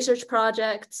the research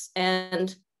projects,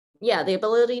 and yeah, the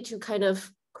ability to kind of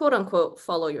quote unquote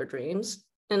follow your dreams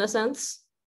in a sense.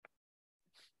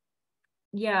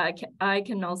 Yeah, I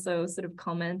can also sort of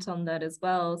comment on that as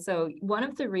well. So one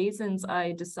of the reasons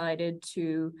I decided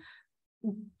to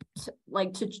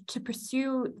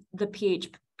pursue the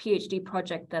PhD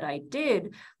project that I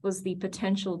did was the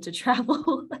potential to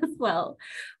travel as well.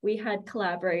 We had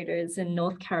collaborators in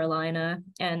North Carolina,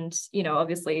 and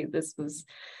obviously this was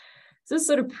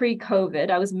sort of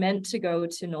pre-COVID. I was meant to go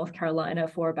to North Carolina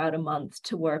for about a month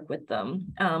to work with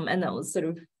them, and that was sort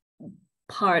of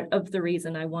part of the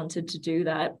reason I wanted to do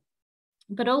that.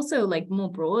 But also, like, more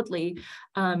broadly,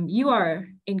 you are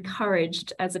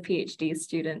encouraged as a PhD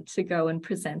student to go and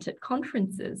present at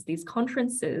conferences. These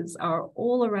conferences are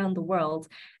all around the world.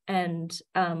 And,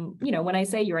 when I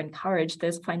say you're encouraged,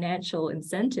 there's financial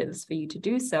incentives for you to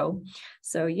do so.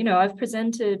 So, I've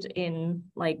presented in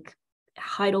like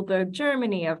Heidelberg,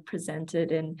 Germany. I've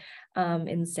presented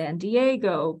in San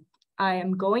Diego. I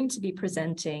am going to be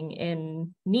presenting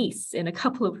in Nice in a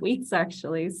couple of weeks,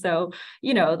 actually. So,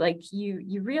 like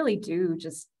you really do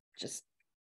just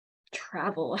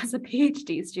travel as a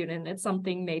PhD student. It's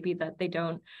something maybe that they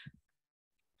don't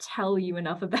tell you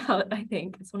enough about. I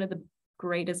think it's one of the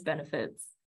greatest benefits.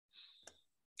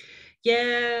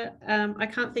 Yeah, I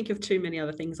can't think of too many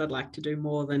other things I'd like to do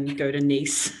more than go to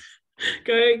Nice.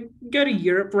 Go to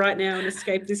Europe right now and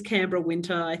escape this Canberra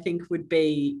winter, I think would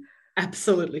be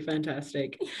absolutely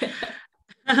fantastic.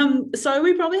 Yeah. So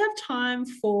we probably have time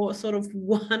for sort of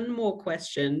one more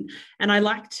question, and I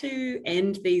like to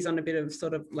end these on a bit of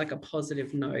sort of like a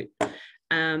positive note.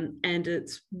 And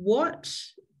it's, what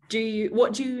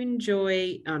what do you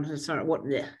enjoy? Oh, no,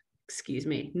 sorry, excuse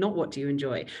me, not what do you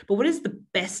enjoy, but what is the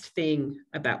best thing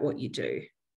about what you do?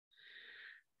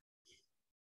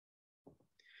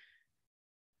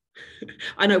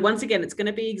 I know, once again, it's going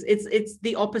to be, it's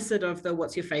the opposite of the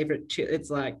what's your favorite,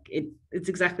 it's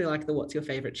exactly like the what's your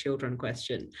favorite children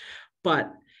question.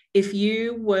 But if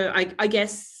you were, I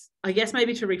guess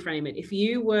maybe to reframe it, if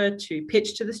you were to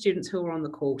pitch to the students who are on the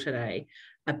call today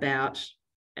about,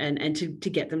 and to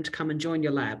get them to come and join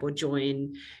your lab or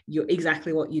join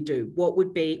exactly what you do, what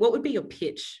would be your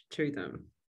pitch to them?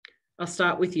 I'll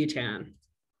start with you, Tian.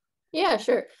 Yeah,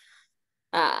 sure.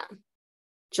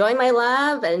 Join my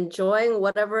lab and join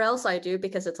whatever else I do,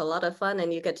 because it's a lot of fun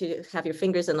and you get to have your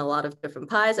fingers in a lot of different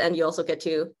pies, and you also get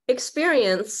to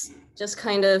experience just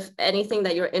kind of anything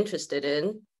that you're interested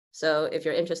in. So if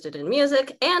you're interested in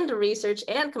music and research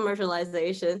and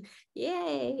commercialization,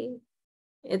 yay.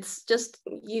 It's just,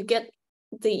 you get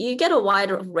a wide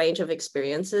range of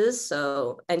experiences.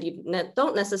 So, and you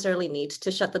don't necessarily need to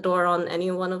shut the door on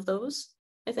any one of those,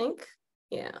 I think.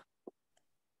 Yeah.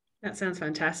 That sounds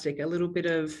fantastic. A little bit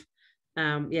of,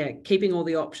 keeping all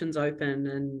the options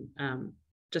open, and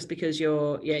just because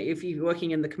if you're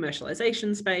working in the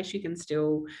commercialization space, you can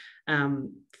still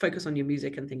focus on your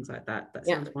music and things like that. That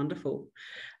sounds wonderful.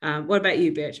 What about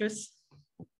you, Beatrice?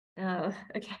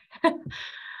 Okay.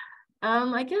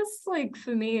 I guess like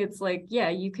for me, it's like,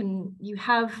 you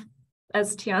have,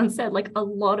 as Tian said, like a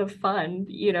lot of fun.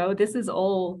 This is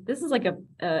like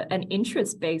an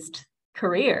interest-based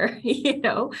career,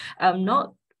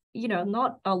 not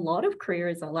a lot of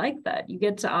careers are like that. You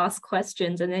get to ask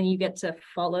questions and then you get to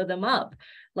follow them up.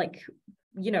 Like,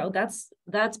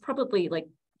 that's probably like,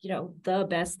 the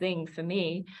best thing for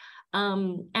me.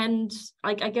 And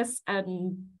like, I guess,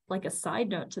 like a side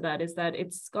note to that is that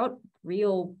it's got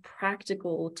real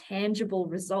practical, tangible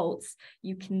results.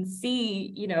 You can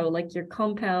see, like your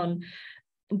compound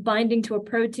binding to a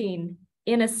protein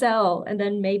in a cell, and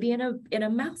then maybe in a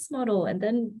mouse model, and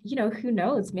then who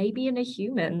knows, maybe in a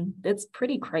human. That's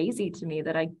pretty crazy to me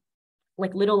that I,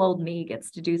 like, little old me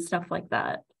gets to do stuff like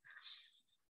that.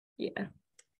 Yeah,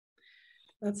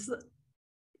 that's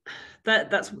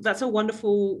a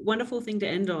wonderful thing to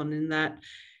end on, in that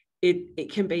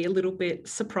it can be a little bit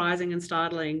surprising and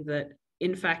startling that,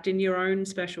 in fact, in your own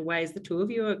special ways, the two of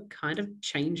you are kind of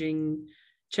changing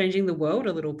the world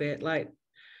a little bit. Like,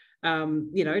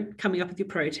 coming up with your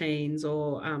proteins,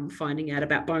 or finding out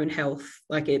about bone health.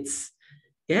 Like,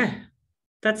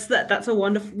 that's a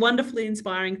wonderfully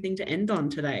inspiring thing to end on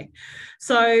today.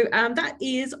 So that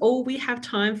is all we have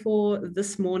time for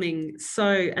this morning.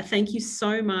 So thank you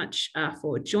so much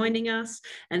for joining us,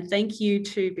 and thank you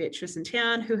to Beatrice and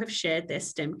Tian, who have shared their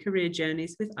STEM career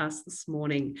journeys with us this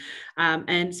morning.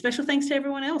 And special thanks to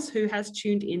everyone else who has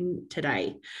tuned in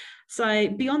today. So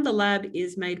Beyond the Lab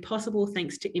is made possible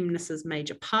thanks to IMNIS's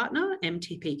major partner,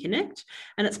 MTP Connect,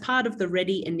 and it's part of the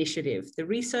READY initiative, the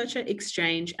Researcher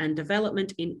Exchange and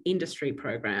Development in Industry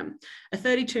program, a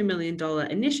 $32 million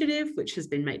initiative which has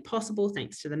been made possible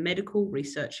thanks to the Medical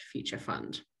Research Future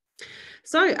Fund.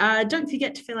 So don't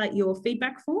forget to fill out your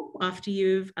feedback form after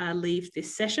you leave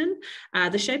this session.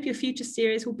 The Shape Your Future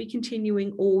series will be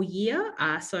continuing all year,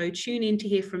 so tune in to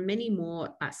hear from many more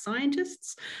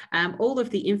scientists. All of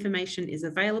the information is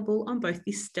available on both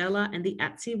the STELR and the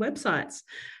ATSI websites.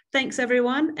 Thanks,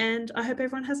 everyone, and I hope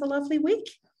everyone has a lovely week.